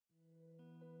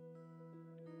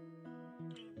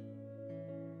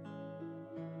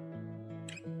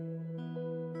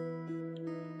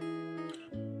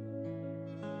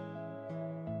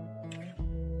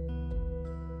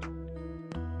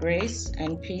Grace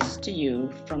and peace to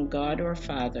you from God our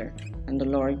Father and the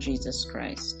Lord Jesus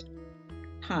Christ.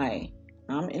 Hi,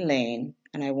 I'm Elaine,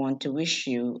 and I want to wish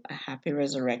you a happy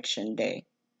Resurrection Day.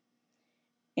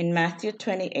 In Matthew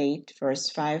 28, verse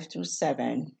 5 through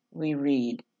 7, we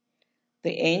read,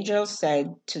 "The angel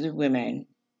said to the women,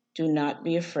 'Do not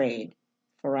be afraid,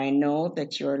 for I know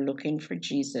that you are looking for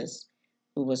Jesus,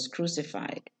 who was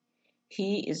crucified.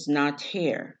 He is not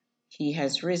here. He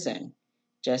has risen,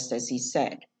 just as he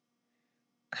said.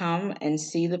 Come and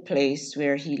see the place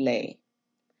where he lay.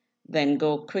 Then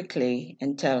go quickly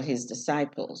and tell his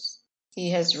disciples, he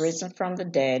has risen from the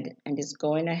dead and is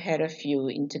going ahead of you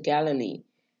into Galilee.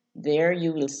 There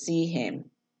you will see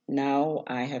him. Now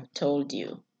I have told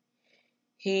you.'"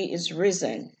 He is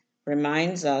risen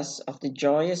reminds us of the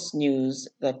joyous news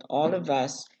that all of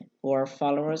us who are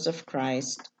followers of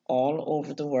Christ all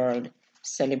over the world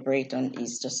celebrate on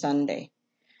Easter Sunday.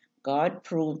 God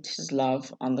proved his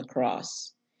love on the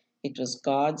cross. It was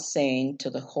God saying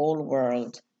to the whole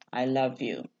world, "I love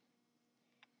you."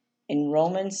 In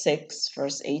Romans 6,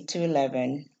 verse 8 to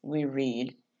 11, we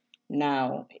read,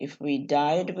 "Now, if we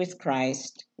died with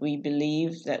Christ, we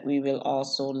believe that we will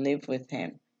also live with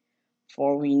him.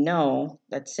 For we know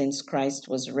that since Christ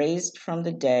was raised from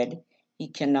the dead, he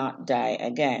cannot die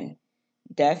again.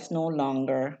 Death no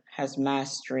longer has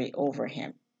mastery over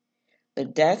him. The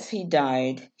death he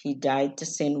died to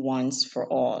sin once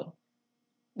for all.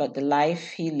 But the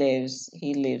life he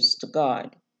lives to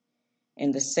God.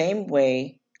 In the same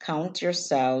way, count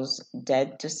yourselves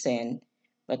dead to sin,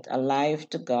 but alive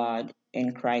to God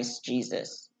in Christ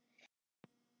Jesus."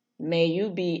 May you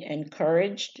be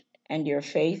encouraged and your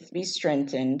faith be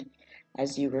strengthened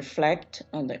as you reflect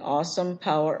on the awesome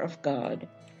power of God,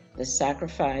 the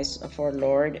sacrifice of our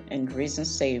Lord and risen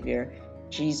Savior,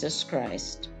 Jesus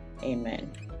Christ.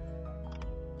 Amen.